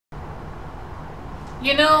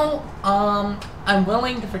You know, I'm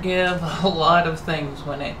willing to forgive a lot of things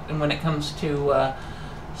when it comes to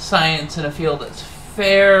science in a field that's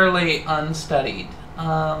fairly unstudied.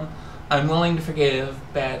 I'm willing to forgive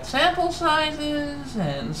bad sample sizes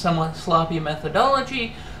and somewhat sloppy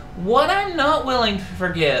methodology. What I'm not willing to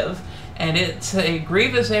forgive, and it's a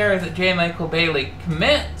grievous error that J. Michael Bailey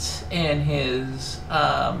commits in his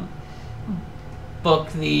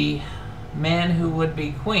book, The Man Who Would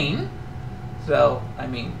Be Queen. So, I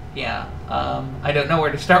mean, yeah, I don't know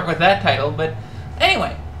where to start with that title, but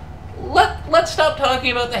anyway, let's stop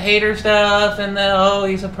talking about the hater stuff and the, oh,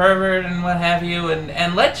 he's a pervert and what have you,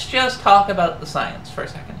 and let's just talk about the science for a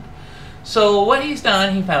second. So what he's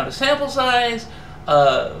done, he found a sample size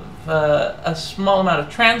of a small amount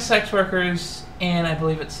of trans sex workers in, I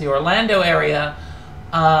believe it's the Orlando area,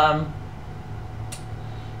 and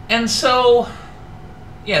so,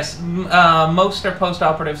 yes, most are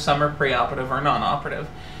post-operative, some are pre-operative or non-operative.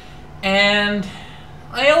 And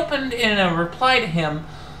I opened in a reply to him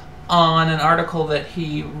on an article that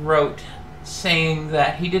he wrote saying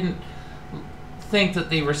that he didn't think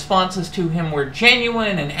that the responses to him were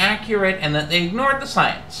genuine and accurate and that they ignored the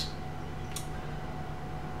science.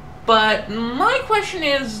 But my question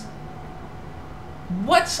is,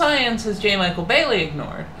 what science has J. Michael Bailey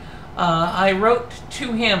ignored? I wrote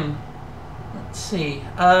to him. Let's see.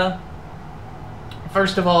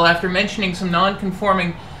 First of all, after mentioning some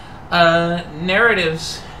non-conforming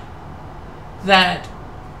narratives, that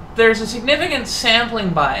there's a significant sampling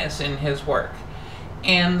bias in his work,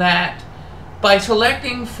 and that by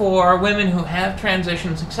selecting for women who have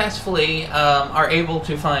transitioned successfully, are able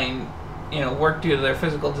to find, work due to their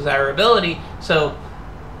physical desirability. So,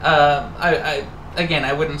 again,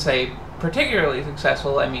 I wouldn't say particularly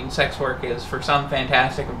successful. I mean, sex work is for some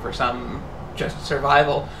fantastic and for some just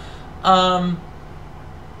survival. I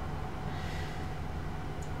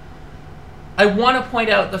want to point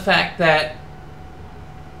out the fact that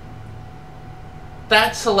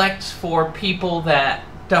that selects for people that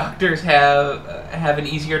doctors have an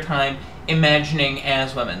easier time imagining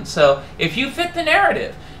as women. So if you fit the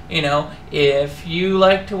narrative, if you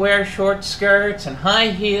like to wear short skirts and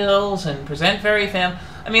high heels and present very femme,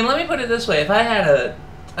 I mean, let me put it this way: if I had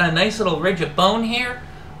a nice little ridge of bone here,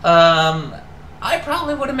 I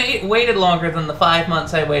probably would have waited longer than the 5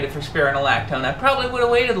 months I waited for spironolactone. I probably would have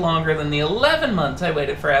waited longer than the 11 months I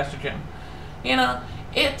waited for estrogen.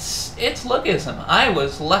 It's lookism. I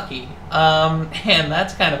was lucky. And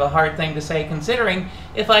that's kind of a hard thing to say, considering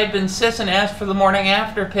if I'd been cis and asked for the morning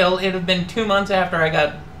after pill, it'd have been 2 months after I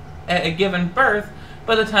got given birth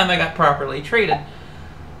by the time I got properly treated.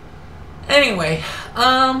 Anyway,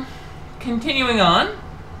 continuing on.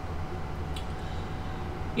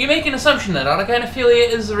 You make an assumption that autogynephilia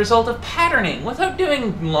is the result of patterning, without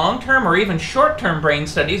doing long-term or even short-term brain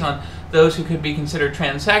studies on those who could be considered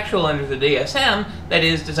transsexual under the DSM, that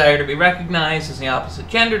is, desire to be recognized as the opposite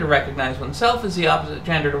gender, to recognize oneself as the opposite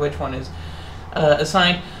gender to which one is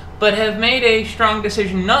assigned, but have made a strong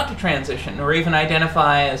decision not to transition, or even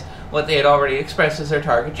identify as what they had already expressed as their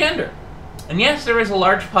target gender. And yes, there is a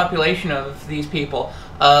large population of these people.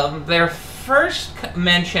 They're first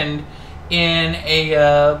mentioned in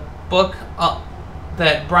a book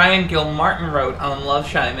that Brian Gilmartin wrote on Love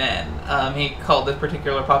Shy Men. He called this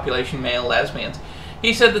particular population male lesbians.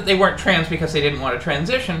 He said that they weren't trans because they didn't want to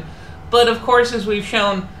transition, but of course, as we've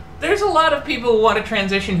shown, there's a lot of people who want to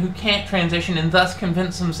transition who can't transition and thus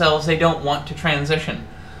convince themselves they don't want to transition.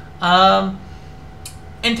 And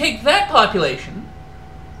take that population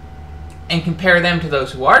and compare them to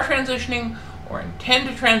those who are transitioning, or intend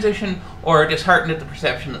to transition, or are disheartened at the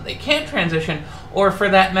perception that they can't transition, or for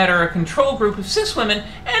that matter, a control group of cis women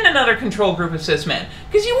and another control group of cis men.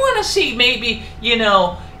 Because you want to see maybe,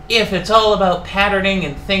 if it's all about patterning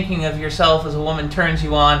and thinking of yourself as a woman turns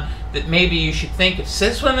you on, that maybe you should think if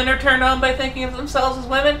cis women are turned on by thinking of themselves as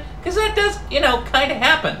women, because that does, kind of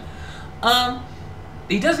happen.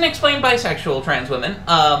 He doesn't explain bisexual trans women,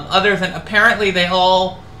 other than apparently they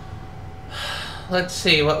all, let's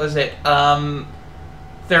see, what was it?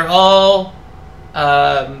 They're all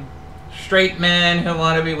straight men who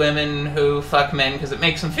want to be women who fuck men because it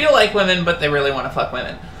makes them feel like women, but they really want to fuck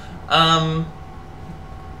women.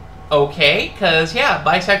 Okay, because, yeah,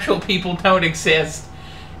 bisexual people don't exist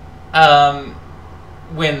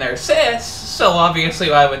when they're cis, so obviously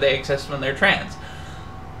why would they exist when they're trans?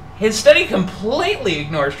 His study completely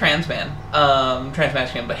ignores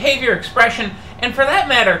transmasculine behavior, expression, and for that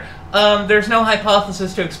matter, there's no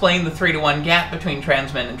hypothesis to explain the 3-to-1 gap between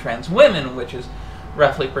trans men and trans women, which is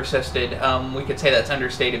roughly persisted. We could say that's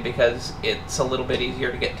understated because it's a little bit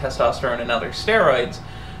easier to get testosterone and other steroids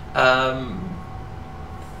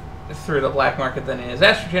through the black market than is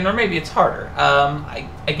estrogen, or maybe it's harder.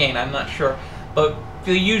 I'm not sure, but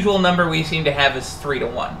the usual number we seem to have is 3 to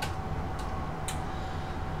 1.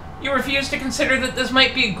 You refuse to consider that this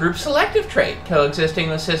might be a group-selective trait coexisting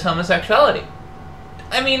with cis homosexuality.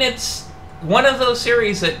 I mean, it's one of those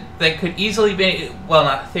theories that could easily be, well,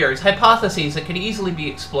 not theories, hypotheses that could easily be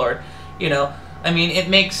explored. You know, I mean, it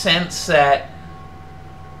makes sense that,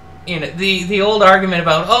 you know, the old argument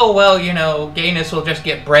about, oh, well, you know, gayness will just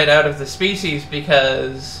get bred out of the species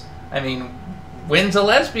because, I mean, when's a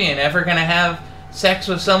lesbian ever going to have sex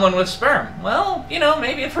with someone with sperm? Well, you know,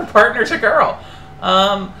 maybe if her partner's a girl.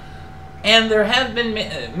 And there have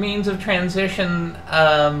been means of transition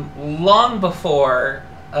long before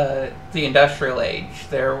the industrial age.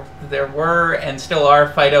 There were and still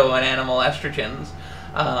are phyto and animal estrogens.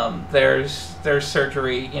 There's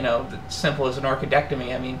surgery, you know, that's simple as an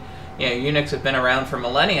orchidectomy. I mean, you know, eunuchs have been around for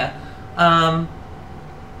millennia.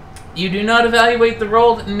 You do not evaluate the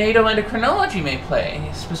role that NATO endocrinology may play,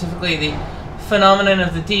 specifically the phenomenon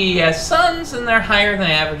of the DES sons and their higher than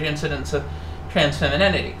average incidence of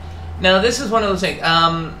transfemininity. Now, this is one of those things.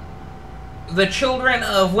 The children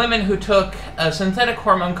of women who took a synthetic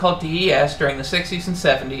hormone called DES during the 60s and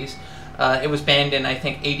 70s, it was banned in, I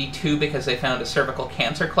think, 82 because they found a cervical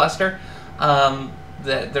cancer cluster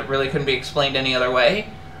that really couldn't be explained any other way,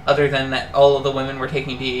 other than that all of the women were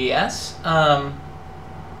taking DES.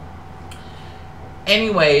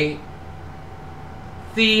 Anyway,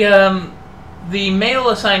 the male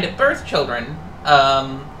assigned at birth children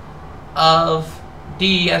of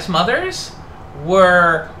DES mothers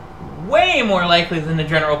were way more likely than the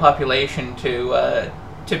general population to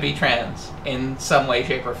be trans in some way,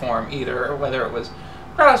 shape, or form, either whether it was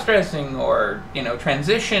cross-dressing or, you know,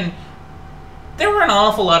 transition. There were an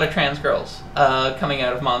awful lot of trans girls coming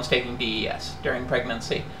out of moms taking DES during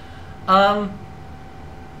pregnancy.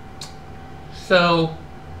 So,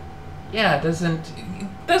 yeah, it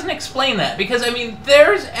doesn't explain that, because, I mean,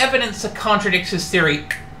 there's evidence that contradicts his theory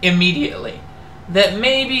immediately. That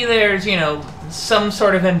maybe there's, you know, some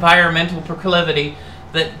sort of environmental proclivity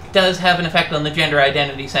that does have an effect on the gender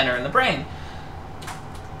identity center in the brain.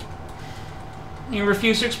 You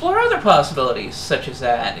refuse to explore other possibilities, such as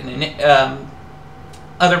that, and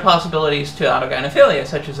other possibilities to autogynephilia,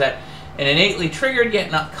 such as that an innately triggered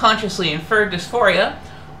yet not consciously inferred dysphoria,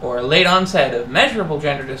 or a late onset of measurable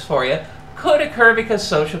gender dysphoria, could occur because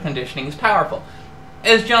social conditioning is powerful.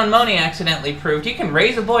 As John Money accidentally proved, you can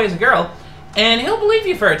raise a boy as a girl, and he'll believe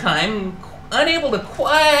you for a time, unable to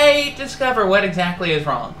quite discover what exactly is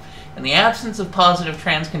wrong. In the absence of positive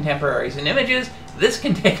trans contemporaries and images, this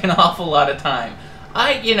can take an awful lot of time.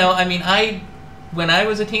 When I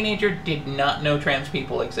was a teenager, did not know trans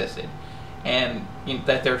people existed, and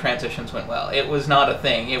that their transitions went well. It was not a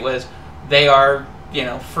thing. It was, they are, you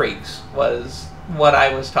know, freaks, was what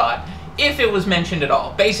I was taught, if it was mentioned at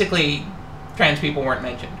all. Basically, trans people weren't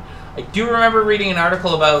mentioned. I do remember reading an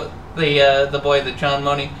article about the boy that John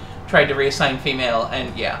Money tried to reassign female,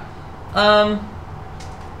 and yeah.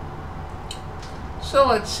 So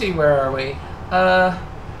let's see, where are we?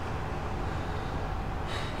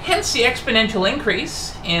 Hence the exponential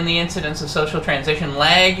increase in the incidence of social transition,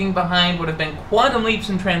 lagging behind would have been quantum leaps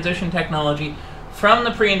in transition technology from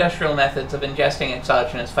the pre-industrial methods of ingesting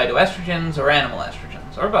exogenous phytoestrogens or animal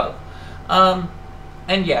estrogens, or both.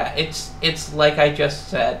 And yeah, it's like I just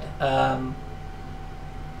said.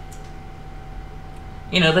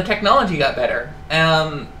 The technology got better,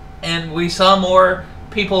 and we saw more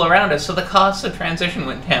people around us, so the cost of transition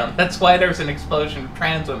went down. That's why there's an explosion of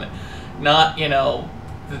trans women. Not,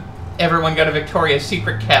 everyone got a Victoria's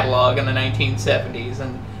Secret catalog in the 1970s,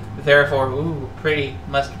 and therefore, ooh, pretty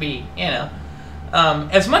must be,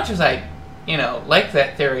 As much as I, like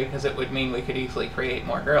that theory, because it would mean we could easily create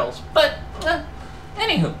more girls. But,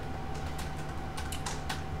 anywho.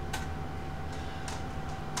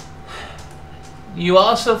 You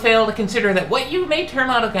also fail to consider that what you may term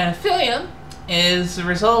autogynephilia is the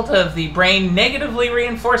result of the brain negatively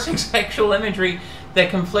reinforcing sexual imagery that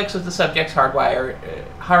conflicts with the subject's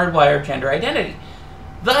hardwired gender identity.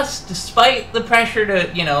 Thus, despite the pressure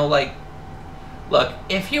to, look,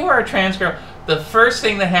 if you are a trans girl, the first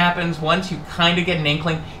thing that happens once you kind of get an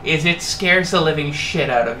inkling is it scares the living shit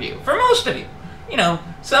out of you. For most of you.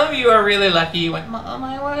 Some of you are really lucky. You went, Mom,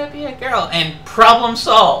 I want to be a girl. And problem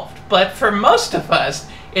solved. But for most of us,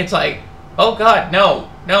 it's like, oh God, no,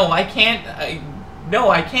 I can't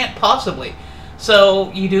possibly.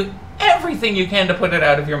 So you do everything you can to put it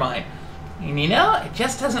out of your mind. And it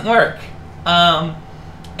just doesn't work. And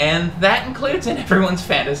that includes in everyone's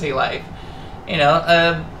fantasy life.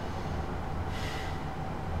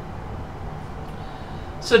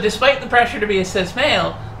 So despite the pressure to be a cis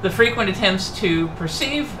male, the frequent attempts to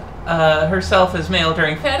perceive herself as male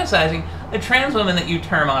during fantasizing, a trans woman that you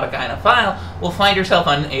term autogynephile will find herself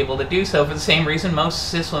unable to do so for the same reason most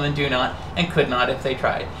cis women do not and could not if they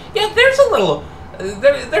tried. Yeah, there's a little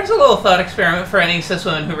thought experiment for any cis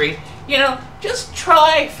women who read. Just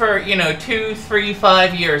try for 2, 3,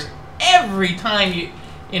 5 years every time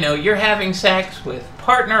you're having sex with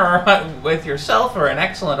partner or with yourself or an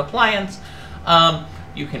excellent appliance.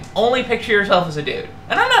 You can only picture yourself as a dude.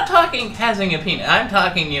 And I'm not talking having a penis. I'm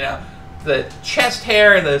talking, the chest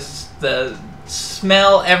hair, the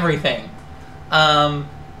smell, everything. That's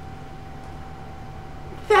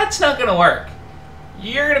not going to work.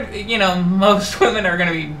 You're going to, most women are going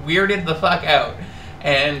to be weirded the fuck out.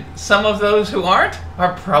 And some of those who aren't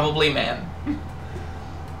are probably men.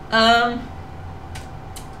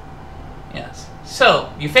 Yes.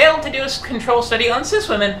 So, you failed to do a control study on cis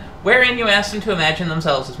women, wherein you asked them to imagine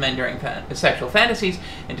themselves as men during sexual fantasies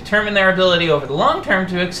and determine their ability over the long term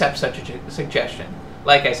to accept such a suggestion.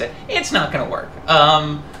 Like I said, it's not going to work.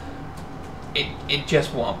 It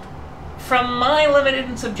just won't. From my limited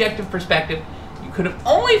and subjective perspective, you could have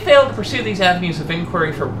only failed to pursue these avenues of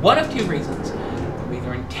inquiry for one of two reasons.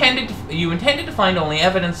 You intended to find only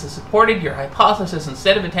evidence that supported your hypothesis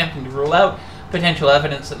instead of attempting to rule out potential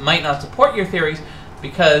evidence that might not support your theories,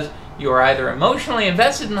 because you are either emotionally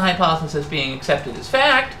invested in the hypothesis being accepted as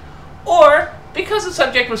fact, or because the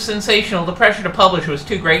subject was sensational, the pressure to publish was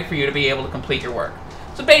too great for you to be able to complete your work.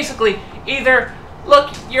 So basically, either, look,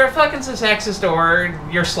 you're a fucking sexist or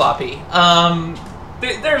you're sloppy.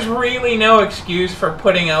 There's really no excuse for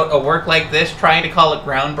putting out a work like this, trying to call it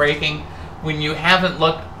groundbreaking, when you haven't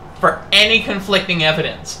looked for any conflicting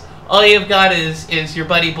evidence. All you've got is your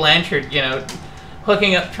buddy Blanchard,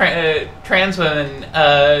 hooking up trans women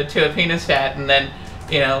to a penis fat, and then,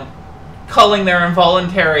 calling their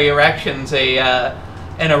involuntary erections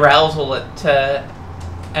an arousal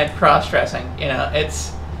at cross-dressing.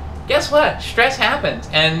 It's, guess what? Stress happens,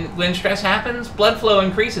 and when stress happens, blood flow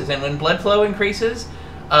increases, and when blood flow increases,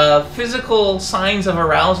 physical signs of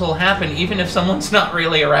arousal happen, even if someone's not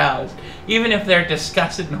really aroused, even if they're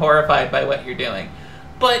disgusted and horrified by what you're doing.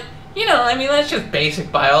 But, that's just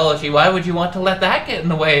basic biology. Why would you want to let that get in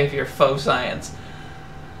the way of your faux science?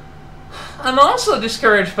 I'm also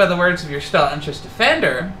discouraged by the words of your staunchest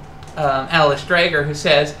defender, Alice Drager, who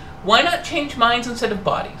says, "Why not change minds instead of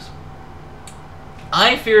bodies?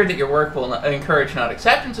 I fear that your work will encourage not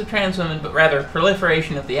acceptance of trans women, but rather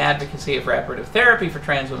proliferation of the advocacy of reparative therapy for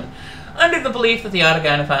trans women, under the belief that the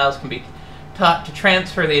autogynephiles can be taught to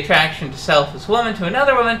transfer the attraction to self as woman to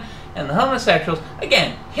another woman, and the homosexuals,"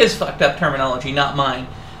 again, his fucked up terminology, not mine,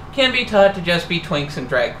 "can be taught to just be twinks and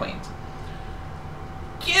drag queens.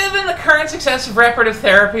 Given the current success of reparative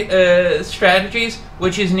therapy strategies,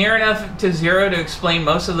 which is near enough to zero to explain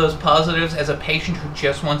most of those positives, as a patient who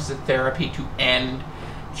just wants the therapy to end,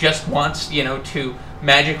 just wants, to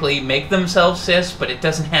magically make themselves cis, but it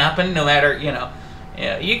doesn't happen, no matter,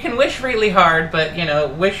 you can wish really hard, but,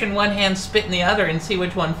 wish in one hand, spit in the other, and see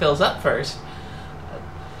which one fills up first.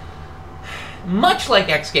 Much like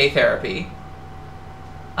ex-gay therapy,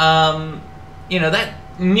 that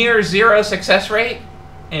near zero success rate,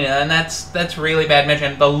 and that's really bad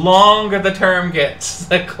measurement. The longer the term gets,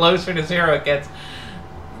 the closer to zero it gets.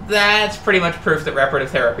 That's pretty much proof that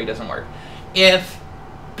reparative therapy doesn't work. If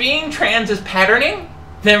being trans is patterning,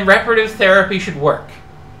 then reparative therapy should work.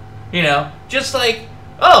 Just like,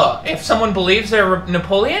 if someone believes they're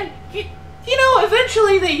Napoleon,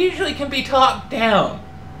 eventually they usually can be talked down,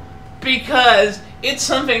 because it's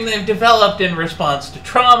something they've developed in response to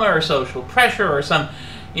trauma or social pressure or some,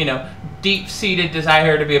 deep-seated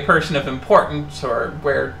desire to be a person of importance or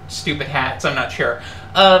wear stupid hats, I'm not sure.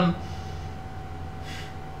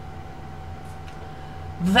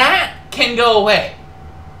 That can go away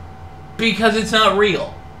because it's not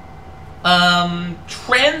real.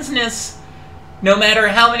 Transness, no matter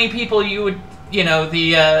how many people you would,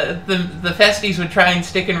 the festies would try and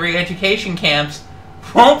stick in re-education camps,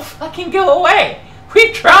 won't fucking go away.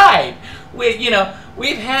 We've tried.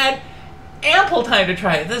 We've had ample time to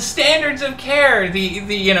try it. The standards of care, the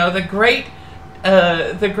great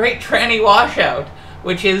tranny washout,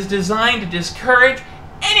 which is designed to discourage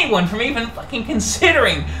anyone from even fucking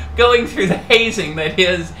considering going through the hazing that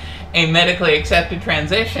is a medically accepted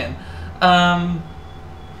transition.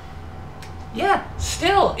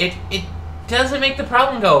 Still, it doesn't make the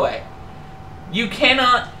problem go away. You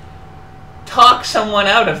cannot talk someone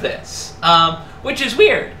out of this, which is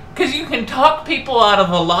weird, because you can talk people out of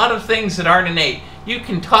a lot of things that aren't innate. You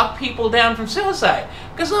can talk people down from suicide.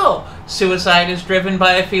 Because, suicide is driven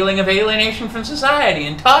by a feeling of alienation from society,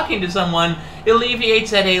 and talking to someone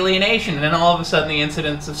alleviates that alienation, and then all of a sudden the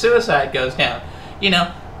incidence of suicide goes down.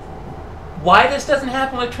 Why this doesn't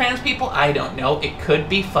happen with trans people, I don't know. It could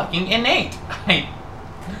be fucking innate.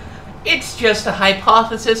 It's just a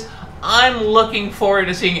hypothesis. I'm looking forward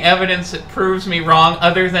to seeing evidence that proves me wrong,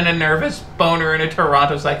 other than a nervous boner in a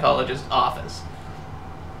Toronto psychologist's office.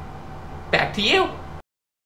 Back to you.